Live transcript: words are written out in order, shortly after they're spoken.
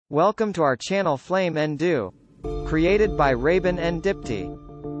Welcome to our channel Flame and Dew. Created by Rabin and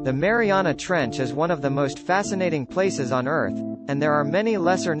Dipti. The Mariana Trench is one of the most fascinating places on Earth, and there are many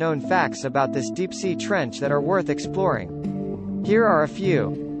lesser-known facts about this deep-sea trench that are worth exploring. Here are a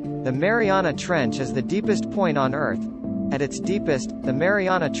few. The Mariana Trench is the deepest point on Earth. At its deepest, the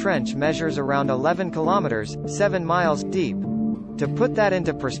Mariana Trench measures around 11 kilometers, 7 miles, deep. To put that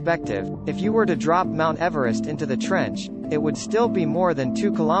into perspective, if you were to drop Mount Everest into the trench, it would still be more than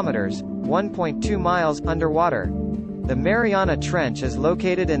 2 kilometers, 1.2 miles, underwater. The Mariana Trench is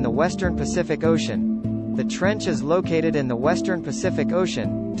located in the western Pacific Ocean. The trench is located in the western Pacific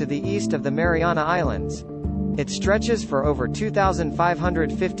Ocean, to the east of the Mariana Islands. It stretches for over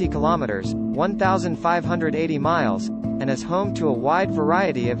 2,550 kilometers, 1,580 miles, and is home to a wide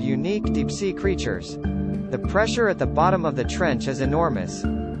variety of unique deep-sea creatures. The pressure at the bottom of the trench is enormous.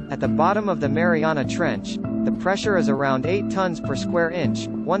 At the bottom of the Mariana Trench, the pressure is around 8 tons per square inch,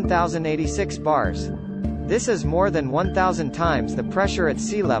 1,086 bars. This is more than 1,000 times the pressure at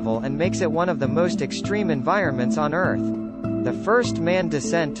sea level and makes it one of the most extreme environments on Earth. The first manned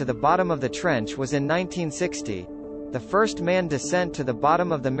descent to the bottom of the trench was in 1960. The first manned descent to the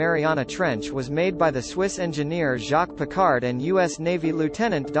bottom of the Mariana Trench was made by the Swiss engineer Jacques Piccard and U.S. Navy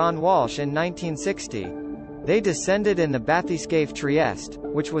Lieutenant Don Walsh in 1960. They descended in the bathyscaphe Trieste,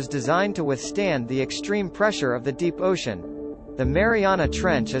 which was designed to withstand the extreme pressure of the deep ocean. The Mariana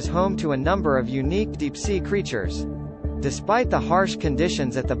Trench is home to a number of unique deep-sea creatures. Despite the harsh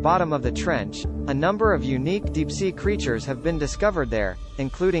conditions at the bottom of the trench, a number of unique deep-sea creatures have been discovered there,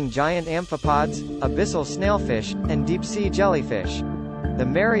 including giant amphipods, abyssal snailfish, and deep-sea jellyfish. The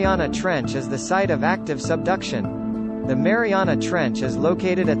Mariana Trench is the site of active subduction. The Mariana Trench is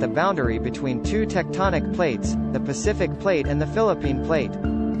located at the boundary between two tectonic plates, the Pacific Plate and the Philippine Plate.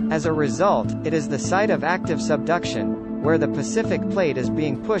 As a result, it is the site of active subduction, where the Pacific Plate is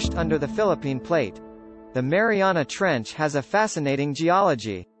being pushed under the Philippine Plate. The Mariana Trench has a fascinating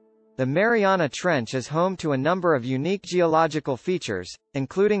geology. The Mariana Trench is home to a number of unique geological features,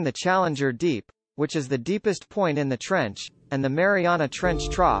 including the Challenger Deep, which is the deepest point in the trench, and the Mariana Trench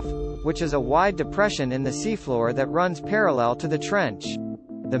Trough, which is a wide depression in the seafloor that runs parallel to the trench.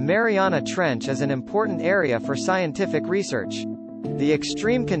 The Mariana Trench is an important area for scientific research. The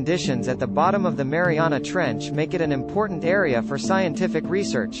extreme conditions at the bottom of the Mariana Trench make it an important area for scientific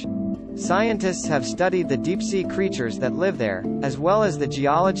research. Scientists have studied the deep-sea creatures that live there, as well as the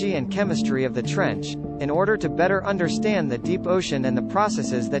geology and chemistry of the trench, in order to better understand the deep ocean and the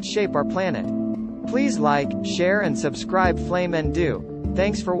processes that shape our planet. Please like, share and subscribe Flame and Dew.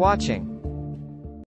 Thanks for watching.